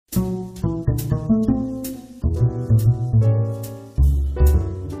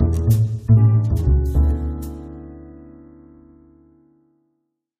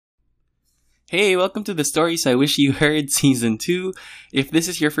Hey, welcome to the Stories I Wish You Heard Season 2. If this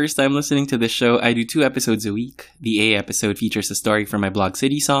is your first time listening to this show, I do 2 episodes a week. The A episode features a story from my blog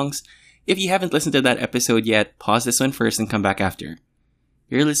City Songs. If you haven't listened to that episode yet, pause this one first and come back after.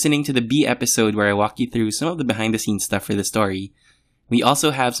 You're listening to the B episode where I walk you through some of the behind-the-scenes stuff for the story. We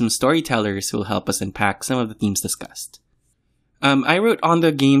also have some storytellers who will help us unpack some of the themes discussed. I wrote on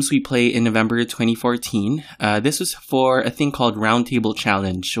the games we play in November 2014. This was for a thing called Roundtable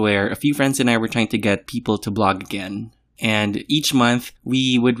Challenge, where a few friends and I were trying to get people to blog again. And each month,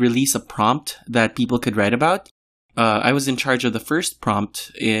 we would release a prompt that people could write about. I was in charge of the first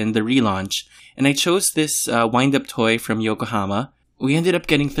prompt in the relaunch, and I chose this wind-up toy from Yokohama. We ended up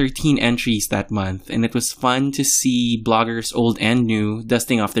getting 13 entries that month, and it was fun to see bloggers old and new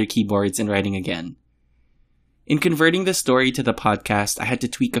dusting off their keyboards and writing again. In converting the story to the podcast, I had to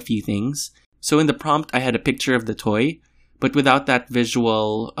tweak a few things. So in the prompt, I had a picture of the toy, but without that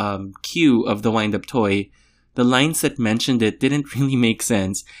visual cue of the wind-up toy, the lines that mentioned it didn't really make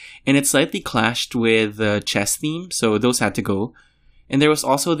sense, and it slightly clashed with the chess theme, so those had to go. And there was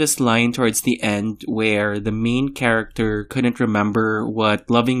also this line towards the end where the main character couldn't remember what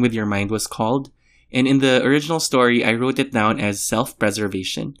loving with your mind was called, and in the original story, I wrote it down as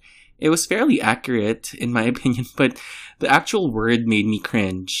self-preservation. It was fairly accurate, in my opinion, but the actual word made me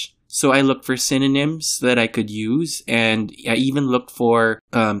cringe. So I looked for synonyms that I could use, and I even looked for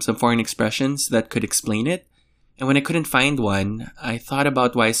some foreign expressions that could explain it. And when I couldn't find one, I thought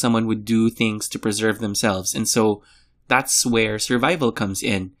about why someone would do things to preserve themselves. And so that's where survival comes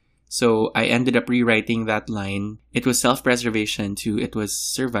in. So I ended up rewriting that line. It was self-preservation to it was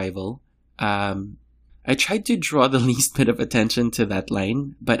survival. I tried to draw the least bit of attention to that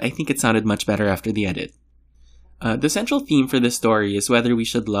line, but I think it sounded much better after the edit. The central theme for this story is whether we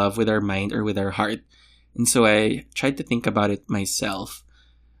should love with our mind or with our heart, and so I tried to think about it myself.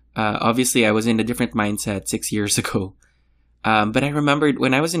 Obviously, I was in a different mindset 6 years ago, but I remembered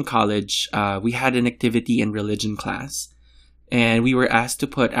when I was in college, we had an activity in religion class, and we were asked to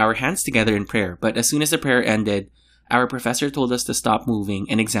put our hands together in prayer, but as soon as the prayer ended, our professor told us to stop moving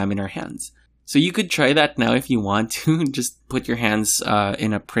and examine our hands. So you could try that now if you want to. Just put your hands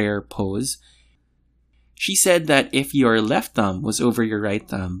in a prayer pose. She said that if your left thumb was over your right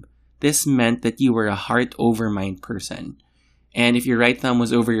thumb, this meant that you were a heart over mind person. And if your right thumb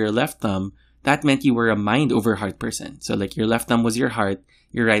was over your left thumb, that meant you were a mind over heart person. So like your left thumb was your heart,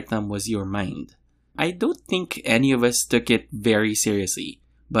 your right thumb was your mind. I don't think any of us took it very seriously.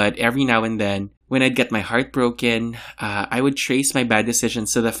 But every now and then, when I'd get my heart broken, I would trace my bad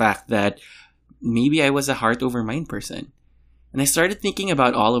decisions to the fact that maybe I was a heart over mind person. And I started thinking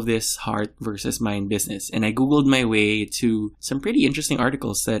about all of this heart versus mind business, and I Googled my way to some pretty interesting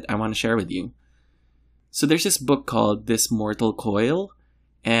articles that I want to share with you. So there's this book called This Mortal Coil,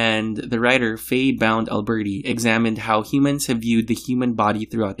 and the writer Faye Bound Alberti examined how humans have viewed the human body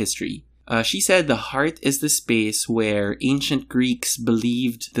throughout history. She said the heart is the space where ancient Greeks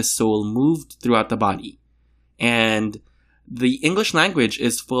believed the soul moved throughout the body. And the English language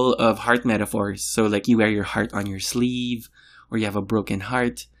is full of heart metaphors. So like you wear your heart on your sleeve, or you have a broken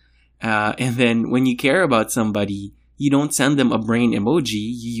heart. And then when you care about somebody, you don't send them a brain emoji,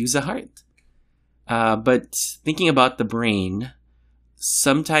 you use a heart. But thinking about the brain,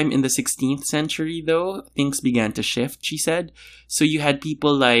 sometime in the 16th century though, things began to shift, she said. So you had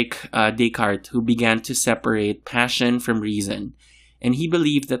people like Descartes who began to separate passion from reason. And he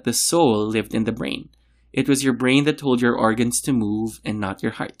believed that the soul lived in the brain. It was your brain that told your organs to move and not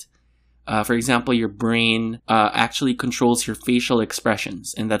your heart. For example, your brain actually controls your facial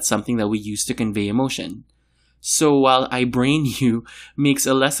expressions, and that's something that we use to convey emotion. So while I brain you makes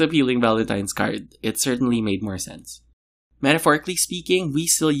a less appealing Valentine's card, it certainly made more sense. Metaphorically speaking, we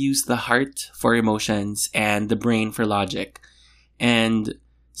still use the heart for emotions and the brain for logic. And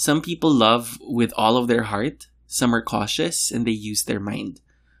some people love with all of their heart, some are cautious and they use their mind.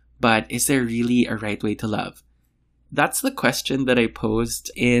 But is there really a right way to love? That's the question that I posed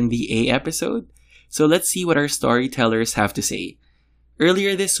in the A episode. So let's see what our storytellers have to say.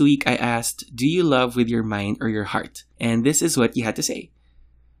 Earlier this week, I asked, do you love with your mind or your heart? And this is what you had to say.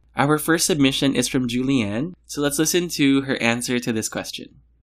 Our first submission is from Julianne. So let's listen to her answer to this question.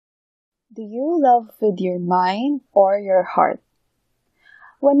 Do you love with your mind or your heart?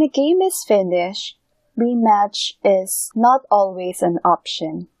 When a game is finished, rematch is not always an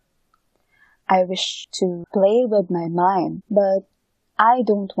option. I wish to play with my mind, but I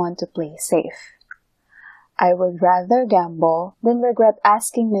don't want to play safe. I would rather gamble than regret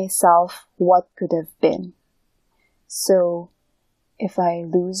asking myself what could have been. So, if I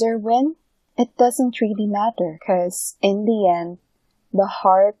lose or win, it doesn't really matter because in the end, the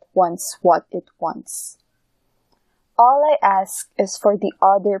heart wants what it wants. All I ask is for the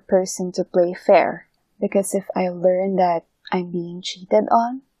other person to play fair, because if I learn that I'm being cheated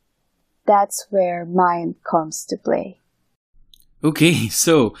on, that's where mind comes to play. Okay,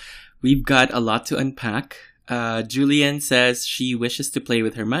 so we've got a lot to unpack. Julianne says she wishes to play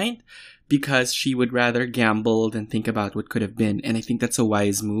with her mind because she would rather gamble than think about what could have been. And I think that's a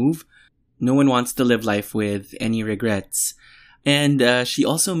wise move. No one wants to live life with any regrets. And she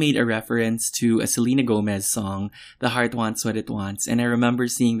also made a reference to a Selena Gomez song, The Heart Wants What It Wants. And I remember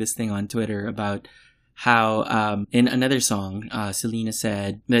seeing this thing on Twitter about how in another song, Selena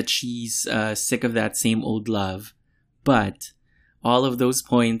said that she's sick of that same old love. But all of those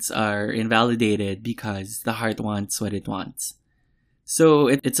points are invalidated because the heart wants what it wants. So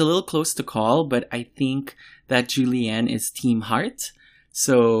it's a little close to call, but I think that Julianne is team heart.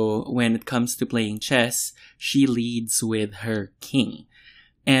 So when it comes to playing chess, she leads with her king.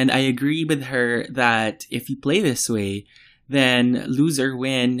 And I agree with her that if you play this way, then lose or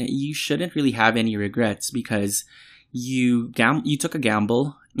win, you shouldn't really have any regrets because you took a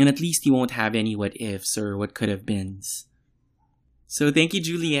gamble, and at least you won't have any what ifs or what could have beens. So thank you,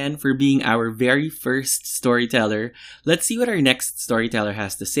 Julianne, for being our very first storyteller. Let's see what our next storyteller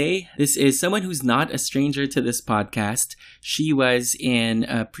has to say. This is someone who's not a stranger to this podcast. She was in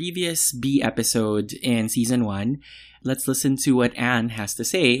a previous B episode in season 1. Let's listen to what Anne has to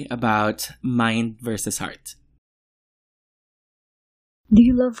say about mind versus heart. Do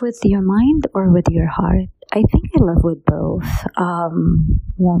you love with your mind or with your heart? I think I love with both.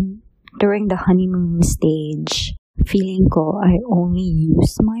 During the honeymoon stage, feeling ko I only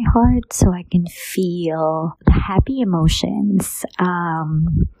use my heart so I can feel the happy emotions.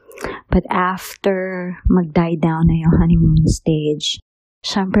 But after mag-die down na yung honeymoon stage,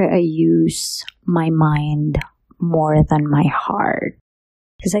 syempre I use my mind more than my heart.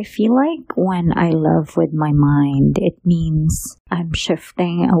 Because I feel like when I love with my mind, it means I'm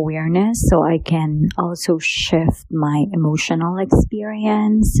shifting awareness so I can also shift my emotional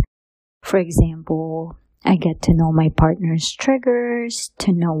experience. For example, I get to know my partner's triggers,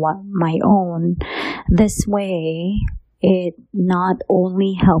 to know what my own. This way, it not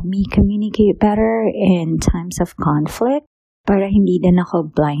only helped me communicate better in times of conflict, para hindi din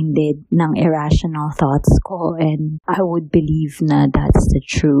ako blinded ng irrational thoughts ko, and I would believe na that's the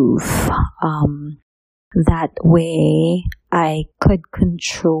truth. That way, I could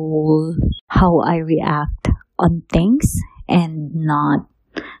control how I react on things and not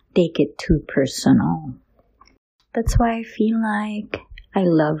take it too personal. That's why I feel like I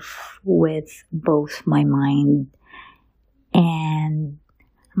love with both my mind and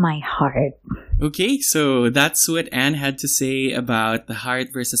my heart. Okay, so that's what Anne had to say about the heart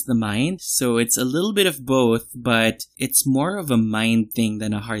versus the mind. So it's a little bit of both, but it's more of a mind thing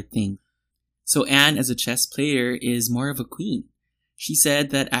than a heart thing. So Anne, as a chess player, is more of a queen. She said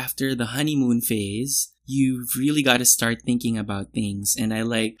that after the honeymoon phase, you've really got to start thinking about things. And I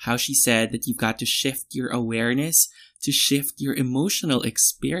like how she said that you've got to shift your awareness to shift your emotional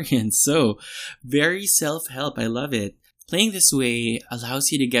experience. So very self-help. I love it. Playing this way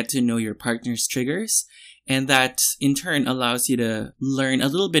allows you to get to know your partner's triggers, and that in turn allows you to learn a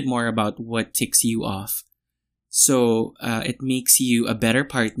little bit more about what ticks you off. So it makes you a better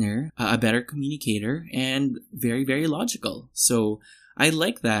partner, a better communicator, and very, very logical. So I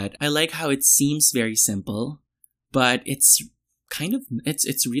like that. I like how it seems very simple, but it's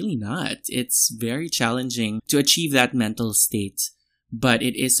really not. It's very challenging to achieve that mental state. But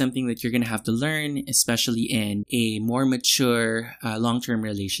it is something that you're going to have to learn, especially in a more mature long-term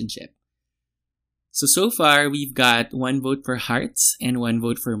relationship. So far, we've got 1 vote for hearts and 1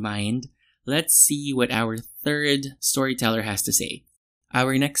 vote for mind. Let's see what our third storyteller has to say.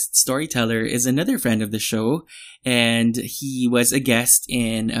 Our next storyteller is another friend of the show, and he was a guest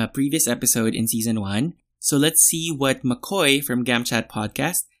in a previous episode in season 1. So let's see what McCoy from GamChat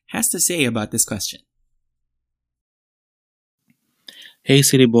Podcast has to say about this question. Hey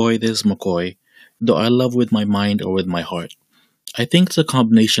City Boy, this is McCoy. Do I love with my mind or with my heart? I think it's a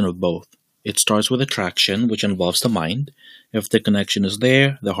combination of both. It starts with attraction, which involves the mind. If the connection is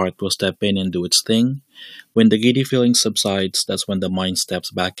there, the heart will step in and do its thing. When the giddy feeling subsides, that's when the mind steps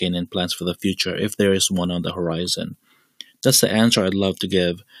back in and plans for the future if there is one on the horizon. That's the answer I'd love to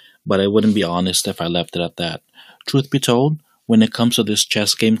give, but I wouldn't be honest if I left it at that. Truth be told, when it comes to this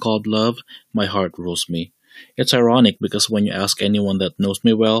chess game called love, my heart rules me. It's ironic because when you ask anyone that knows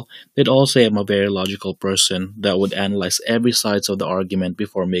me well, they'd all say I'm a very logical person that would analyze every side of the argument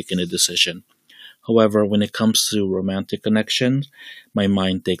before making a decision. However, when it comes to romantic connections, my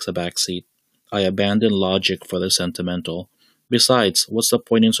mind takes a backseat. I abandon logic for the sentimental. Besides, what's the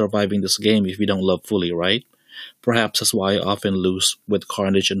point in surviving this game if you don't love fully, right? Perhaps that's why I often lose with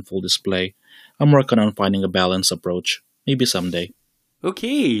carnage in full display. I'm working on finding a balanced approach. Maybe someday.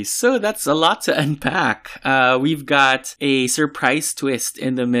 Okay, so that's a lot to unpack. We've got a surprise twist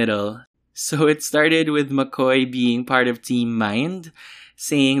in the middle. So it started with McCoy being part of Team Mind,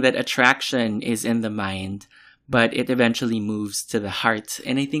 saying that attraction is in the mind, but it eventually moves to the heart.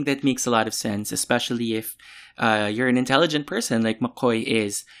 And I think that makes a lot of sense, especially if you're an intelligent person like McCoy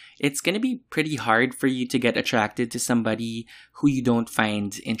is. It's going to be pretty hard for you to get attracted to somebody who you don't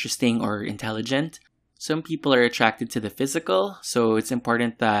find interesting or intelligent. Some people are attracted to the physical, so it's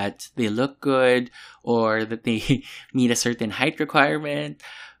important that they look good or that they meet a certain height requirement.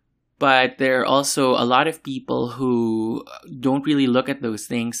 But there are also a lot of people who don't really look at those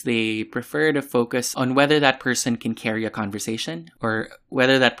things. They prefer to focus on whether that person can carry a conversation or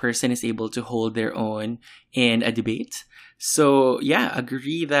whether that person is able to hold their own in a debate. So yeah,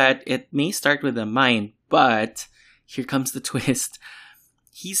 agree that it may start with the mind, but here comes the twist.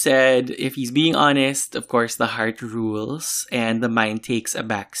 He said if he's being honest, of course, the heart rules and the mind takes a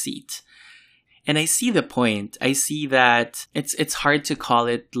back seat. And I see the point. I see that it's hard to call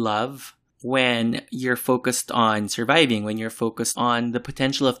it love when you're focused on surviving, when you're focused on the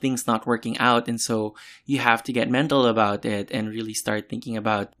potential of things not working out. And so you have to get mental about it and really start thinking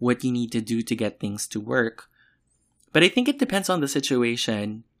about what you need to do to get things to work. But I think it depends on the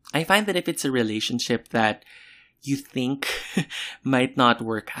situation. I find that if it's a relationship that you think might not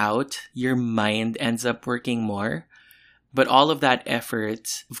work out, your mind ends up working more. But all of that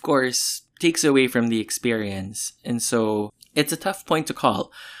effort, of course, takes away from the experience. And so it's a tough point to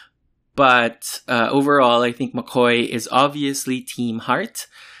call. But overall, I think McCoy is obviously Team Heart.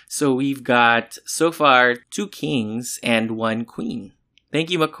 So we've got, so far, 2 kings and 1 queen. Thank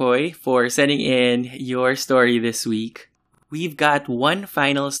you, McCoy, for sending in your story this week. We've got one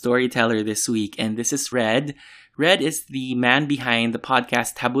final storyteller this week, and this is Red. Red is the man behind the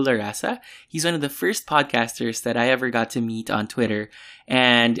podcast Tabula Rasa. He's one of the first podcasters that I ever got to meet on Twitter.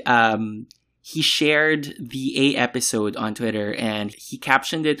 And he shared the A episode on Twitter and he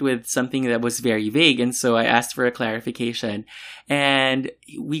captioned it with something that was very vague. And so I asked for a clarification. And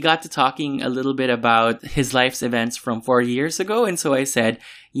we got to talking a little bit about his life's events from 4 years ago. And so I said,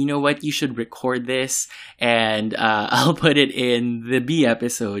 you know what, you should record this and I'll put it in the B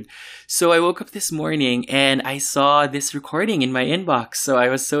episode. So I woke up this morning and I saw this recording in my inbox. So I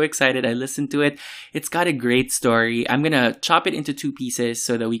was so excited. I listened to it. It's got a great story. I'm going to chop it into 2 pieces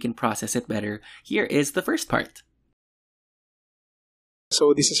so that we can process it better. Here is the first part.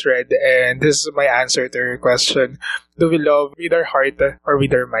 So this is Red, and this is my answer to your question. Do we love with our heart or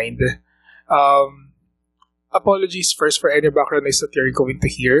with our mind? Apologies first for any background noise that you're going to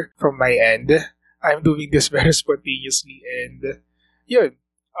hear from my end. I'm doing this very spontaneously, and yun.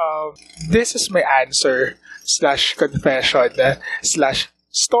 This is my answer / confession /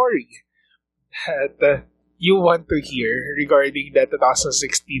 story that you want to hear regarding the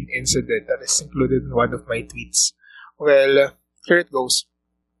 2016 incident that is included in one of my tweets. Well, here it goes.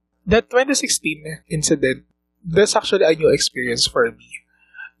 That 2016 incident, that's actually a new experience for me.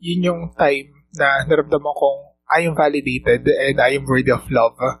 Yun yung time na naramdaman kong I am validated and I am worthy of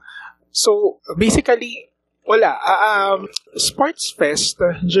love. So, basically, wala. Sports Fest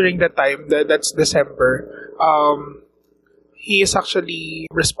during that time, that's December, he is actually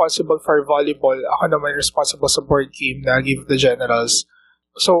responsible for volleyball. Ako naman responsible sa board game na Give the Generals.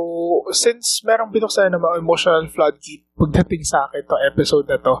 So, since merong binuksan na mga emotional floodgate pagdating sa akin to episode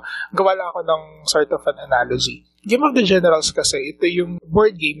na to, gawa lang ako ng sort of an analogy. Game of the Generals kasi, ito yung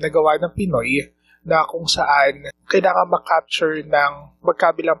board game na gawa ng Pinoy na kung saan kailangan makapture ng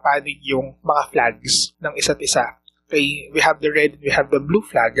magkabilang panig yung mga flags ng isa't isa. Okay, we have the red and we have the blue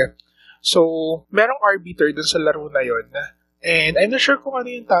flag. So, merong arbiter dun sa laro na yon. And I'm not sure kung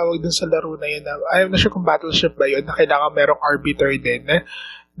ano yung tawag dun sa laro na yun. I'm not sure kung battleship ba yun na kailangan merong arbiter din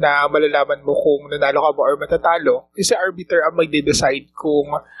na malalaman mo kung nanalo ka ba or matatalo. Kasi arbiter ang magde-decide kung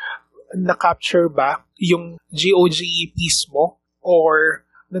na-capture ba yung GOG piece mo or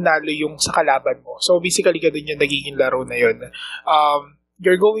nanalo yung sa kalaban mo. So basically, ganun yung nagiging laro na yun.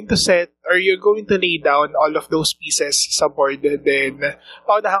 You're going to set or you're going to lay down all of those pieces sa board, then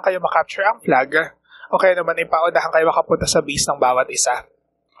paunahan kayo makapture ang flag o kaya naman ay paunahan kayo makapunta sa base ng bawat isa.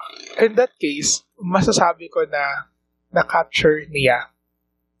 In that case, masasabi ko na na-capture niya.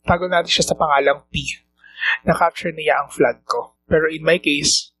 Tago natin siya sa pangalang P. Na-capture niya ang flag ko. Pero in my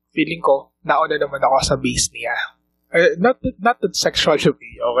case, feeling ko, nauna naman ako sa base niya. Not that sexual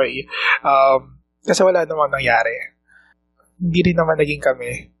way, okay? Kasi wala namang nangyari. Hindi rin naman naging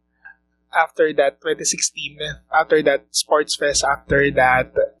kami. after that 2016, after that sports fest, after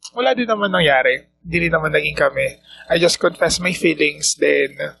that, wala din naman nangyari. Hindi rin naman naging kami. I just confessed my feelings,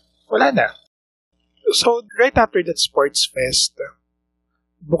 then wala na. So, right after that sports fest,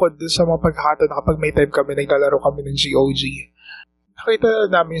 bukod dun sa mga pagkakataon na kapag may time kami, naglalaro kami ng GOG, nakita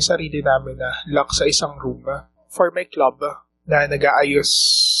namin yung sarili namin na lock sa isang room for my club na nag-aayos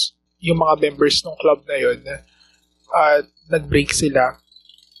yung mga members ng club na yun at nag-break sila.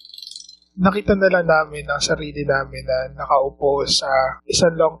 Nakita na lang namin ang sarili namin na nakaupo sa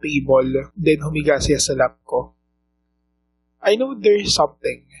isang long table, then humiga siya sa lap ko. I know there's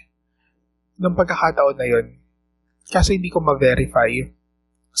something nung pagkakataon na yun kasi hindi ko ma-verify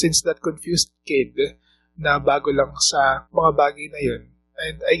since that confused kid na bago lang sa mga bagay na yun,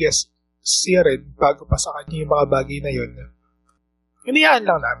 and I guess siya rin bago pa sa kanya yung mga bagay na yun. Hinayaan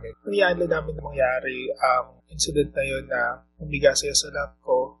lang namin na mangyari ang incident na yun na humiga siya sa lap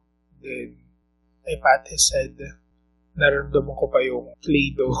ko. Then, I pat his head. Nararamdaman ko pa yung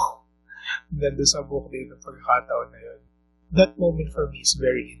Play-Doh nandun sa buhok din ng pagkakataon na yun. That moment for me is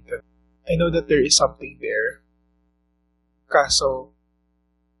very intense. I know that there is something there. Kaso,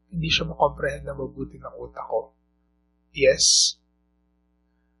 hindi siya makomprehend na mabuti ng utak ko. Yes,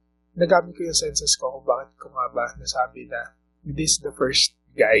 nagamit ko yung senses ko kung bakit ko nga ba nasabi na this is the first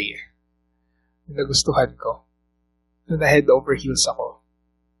guy na nagustuhan ko. Na head over heels ako.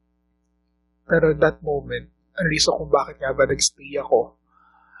 Pero that moment, ang reason kung bakit nga ba nagstay ako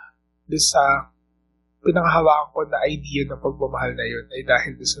doon sa pinanghahawakan ko na idea ng pagmamahal na yun ay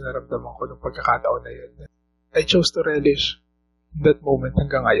dahil doon sa naramdaman ko ng pagkakataon na yun. I chose to relish that moment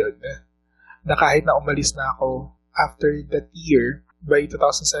hanggang ngayon. Na kahit na umalis na ako after that year, by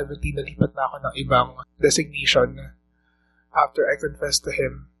 2017, nalipat na ako ng ibang designation after I confessed to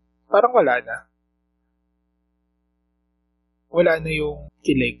him. Parang wala na. Wala na yung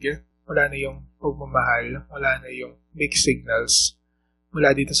kilig. Wala na yung pagmamahal. Wala na yung mixed signals.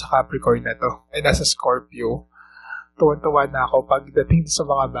 Mula dito sa Capricorn na to. Ay nasa Scorpio. Tuwan-tuwa na ako pagdating sa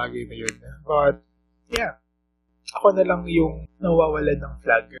mga bagay na yun. But, yeah. Ako na lang yung nawawalan ng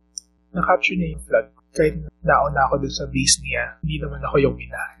flag. Na-capture niya yung flag. Kahit nauna ako dun sa base niya, hindi naman ako yung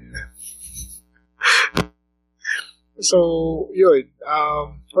minahal. So, yun.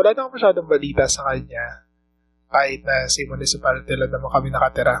 Wala na ako masyadong balita sa kanya. Kahit na sa municipality lang naman kami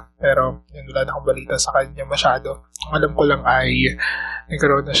nakatira. Pero, yun, wala na akong balita sa kanya masyado. Ang alam ko lang ay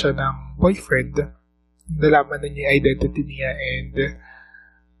nagkaroon na siya ng boyfriend. Nalaman na niya yung identity niya and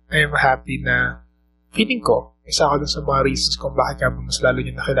I am happy na feeling ko, isa ako dun sa mga reasons kung bakit nga mas lalo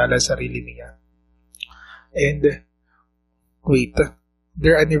niya nakilala sa sarili niya. And, wait,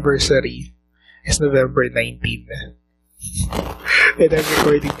 their anniversary is November 19. And I'm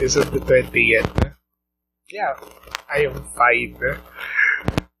recording this on the 20th. Yeah, I am 5.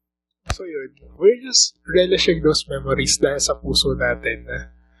 So yun, we're just relishing those memories dahil sa puso natin.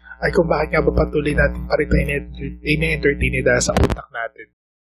 Ay kung bakit nga ba patuloy natin pa rin ina-entertain dahil sa utak natin.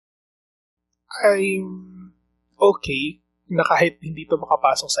 I'm okay na kahit hindi to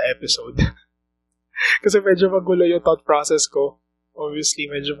makapasok sa episode. Kasi medyo magulo yung thought process ko. Obviously,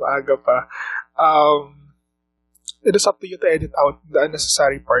 medyo maaga pa. It is up to you to edit out the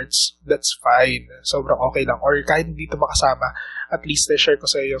unnecessary parts. That's fine. Sobrang okay lang. Or kahit hindi to makasama, at least I-share ko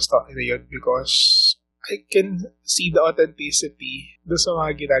sa iyo yung story na yun because I can see the authenticity doon sa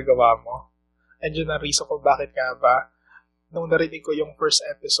mga ginagawa mo. And yun ang reason kung bakit nga ba nung narinig ko yung first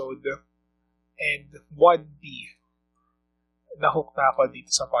episode and 1B, na-hook na ako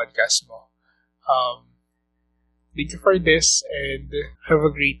dito sa podcast mo. Thank you for this and have a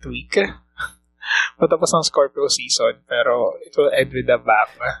great week. Patapos ang Scorpio season, pero it will end with a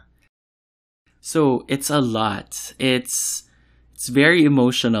bang. So, it's a lot. It's very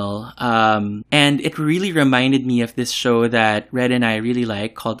emotional. And it really reminded me of this show that Red and I really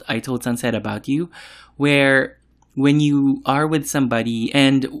like called I Told Sunset About You, where when you are with somebody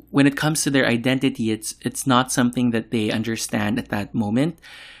and when it comes to their identity, it's not something that they understand at that moment.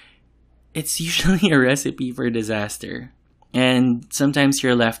 It's usually a recipe for disaster. And sometimes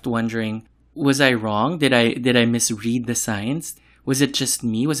you're left wondering, was I wrong? Did I misread the signs? Was it just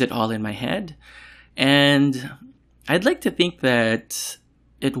me? Was it all in my head? And I'd like to think that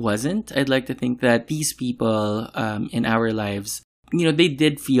it wasn't. I'd like to think that these people in our lives, you know, they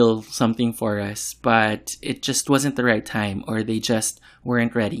did feel something for us, but it just wasn't the right time or they just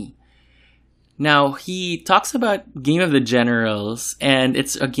weren't ready. Now, he talks about Game of the Generals, and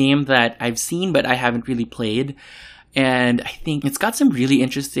it's a game that I've seen, but I haven't really played. And I think it's got some really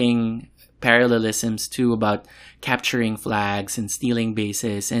interesting parallelisms too about capturing flags and stealing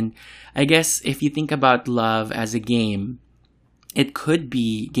bases. And I guess if you think about love as a game, it could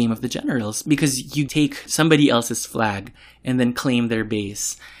be Game of the Generals because you take somebody else's flag and then claim their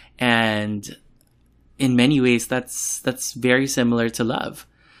base. And in many ways, that's very similar to love.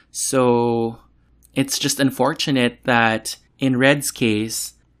 So it's just unfortunate that in Red's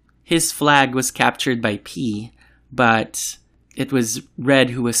case, his flag was captured by P, but it was Red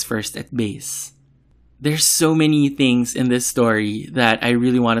who was first at base. There's so many things in this story that I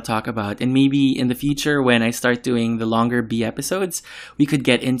really want to talk about. And maybe in the future, when I start doing the longer B episodes, we could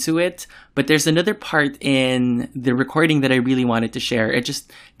get into it. But there's another part in the recording that I really wanted to share. It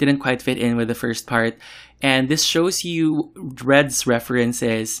just didn't quite fit in with the first part. And this shows you Red's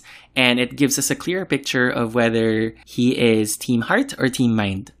references, and it gives us a clearer picture of whether he is Team Heart or Team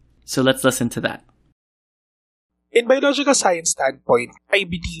Mind. So let's listen to that. In biological science standpoint, I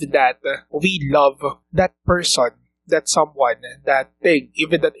believe that we love that person, that someone, that thing,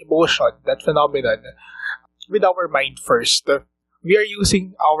 even that emotion, that phenomenon, with our mind first. We are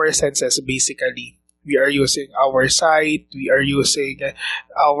using our senses basically. We are using our sight, we are using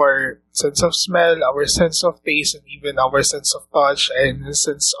our sense of smell, our sense of taste, and even our sense of touch and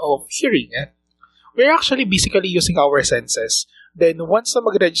sense of hearing. We're actually basically using our senses. Then once na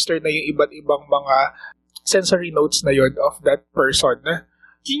mag-register na yung iba't ibang mga sensory notes na yun of that person,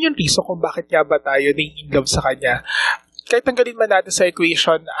 yun yung reason kung bakit nga ba tayo in love sa kanya. Kahit tanggalin man natin sa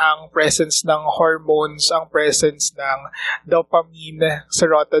equation ang presence ng hormones, ang presence ng dopamine,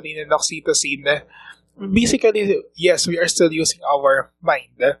 serotonin, and oxytocin, basically, yes, we are still using our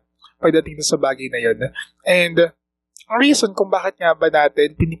mind pagdating sa bagay na yun. And ang reason kung bakit nga ba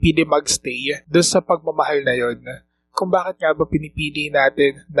natin pinipili magstay doon sa pagmamahal na yun, kung bakit nga ba pinipili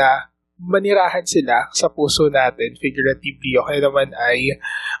natin na manirahan sila sa puso natin, figuratively, o kaya naman ay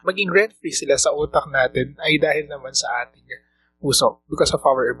maging rent-free sila sa utak natin ay dahil naman sa ating puso because of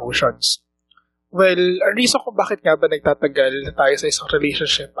our emotions. Well, ang reason kung bakit nga ba nagtatagal tayo sa isang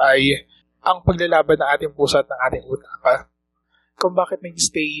relationship ay ang paglalaban ng ating puso at ng ating utak. Kung bakit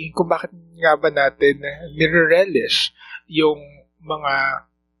nag-stay, kung bakit nga ba natin nire-relish yung mga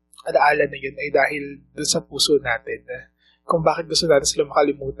alaala na yun ay dahil dun sa puso natin. Kung bakit gusto natin sila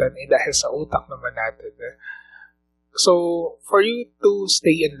makalimutan ay dahil sa utak naman natin. So, for you to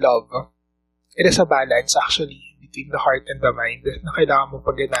stay in love, it is a balance actually between the heart and the mind na kailangan mo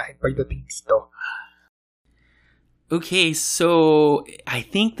pagganahin pagdating dito. Okay, so I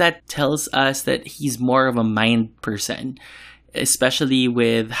think that tells us that he's more of a mind person, especially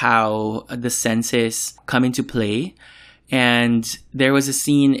with how the senses come into play. And there was a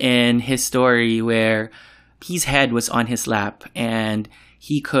scene in his story where P's head was on his lap and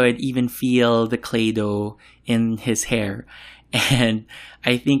he could even feel the clay dough in his hair. And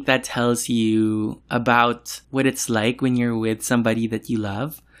I think that tells you about what it's like when you're with somebody that you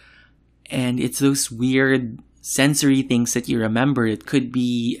love. And it's those weird sensory things that you remember. It could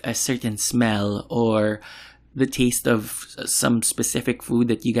be a certain smell or the taste of some specific food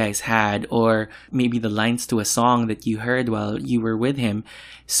that you guys had, or maybe the lines to a song that you heard while you were with him.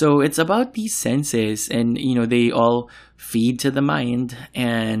 So it's about these senses, and they all feed to the mind,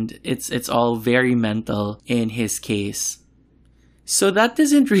 and it's all very mental in his case. So that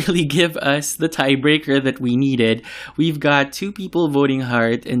doesn't really give us the tiebreaker that we needed. We've got 2 people voting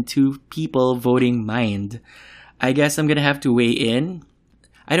heart and 2 people voting mind. I guess I'm gonna have to weigh in.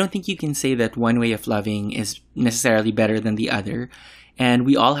 I don't think you can say that one way of loving is necessarily better than the other. And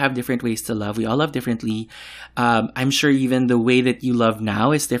we all have different ways to love. We all love differently. I'm sure even the way that you love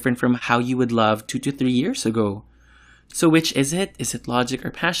now is different from how you would love 2 to 3 years ago. So which is it? Is it logic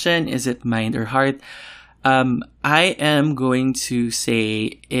or passion? Is it mind or heart? I am going to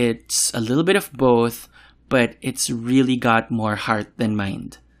say it's a little bit of both, but it's really got more heart than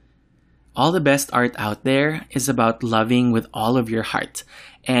mind. All the best art out there is about loving with all of your heart.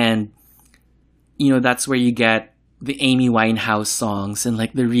 And, that's where you get the Amy Winehouse songs and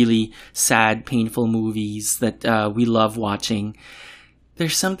like the really sad, painful movies that we love watching.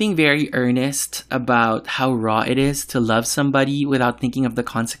 There's something very earnest about how raw it is to love somebody without thinking of the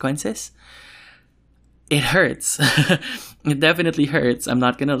consequences. It hurts. It definitely hurts. I'm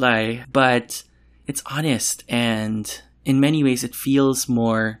not gonna lie. But it's honest, and in many ways it feels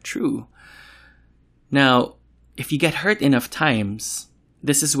more true. Now, if you get hurt enough times,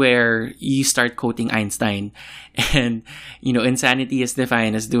 this is where you start quoting Einstein. And, insanity is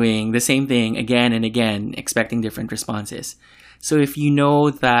defined as doing the same thing again and again, expecting different responses. So if you know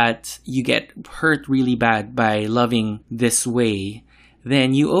that you get hurt really bad by loving this way,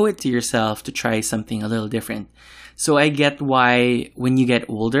 then you owe it to yourself to try something a little different. So I get why when you get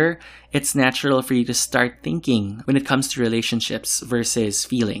older, it's natural for you to start thinking when it comes to relationships versus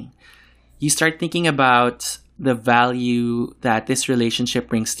feeling. You start thinking about the value that this relationship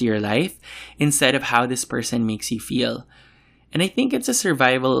brings to your life instead of how this person makes you feel. And I think it's a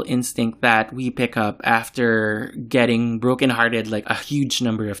survival instinct that we pick up after getting brokenhearted like a huge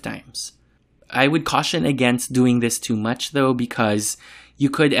number of times. I would caution against doing this too much though, because you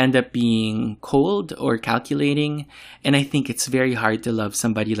could end up being cold or calculating, and I think it's very hard to love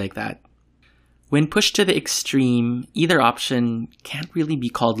somebody like that. When pushed to the extreme, either option can't really be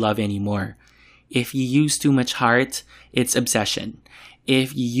called love anymore. If you use too much heart, it's obsession.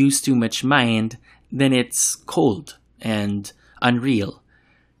 If you use too much mind, then it's cold and unreal.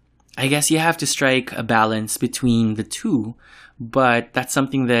 I guess you have to strike a balance between the two, but that's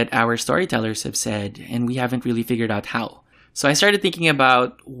something that our storytellers have said, and we haven't really figured out how. So I started thinking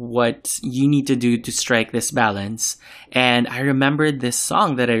about what you need to do to strike this balance, and I remembered this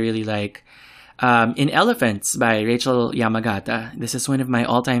song that I really like, In Elephants by Rachel Yamagata. This is one of my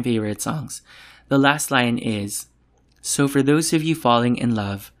all-time favorite songs. The last line is, "So for those of you falling in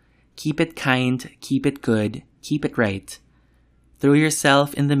love, keep it kind, keep it good, keep it right. Throw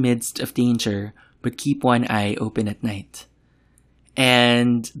yourself in the midst of danger, but keep one eye open at night."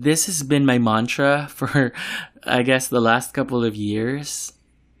 And this has been my mantra for, I guess, the last couple of years.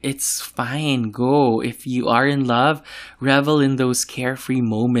 It's fine, go. If you are in love, revel in those carefree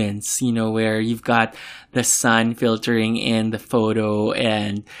moments, where you've got the sun filtering in the photo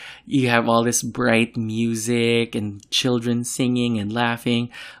and you have all this bright music and children singing and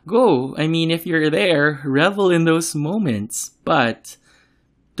laughing. Go. I mean, if you're there, revel in those moments, but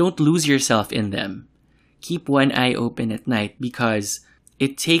don't lose yourself in them. Keep one eye open at night, because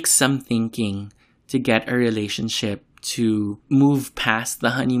it takes some thinking to get a relationship to move past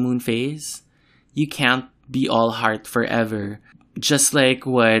the honeymoon phase. You can't be all heart forever. Just like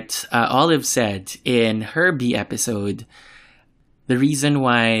what Olive said in her B episode, the reason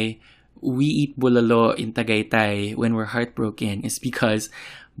why we eat bulalo in Tagaytay when we're heartbroken is because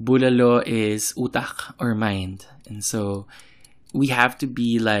bulalo is utak or mind. And so we have to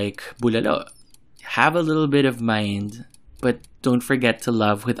be like bulalo. Have a little bit of mind, but don't forget to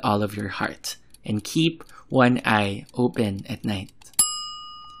love with all of your heart. And keep one eye open at night.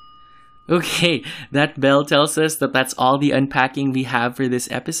 Okay, that bell tells us that that's all the unpacking we have for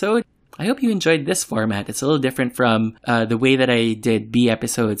this episode. I hope you enjoyed this format. It's a little different from the way that I did B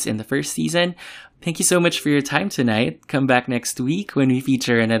episodes in the first season. Thank you so much for your time tonight. Come back next week when we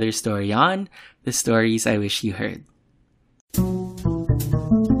feature another story on The Stories I Wish You Heard.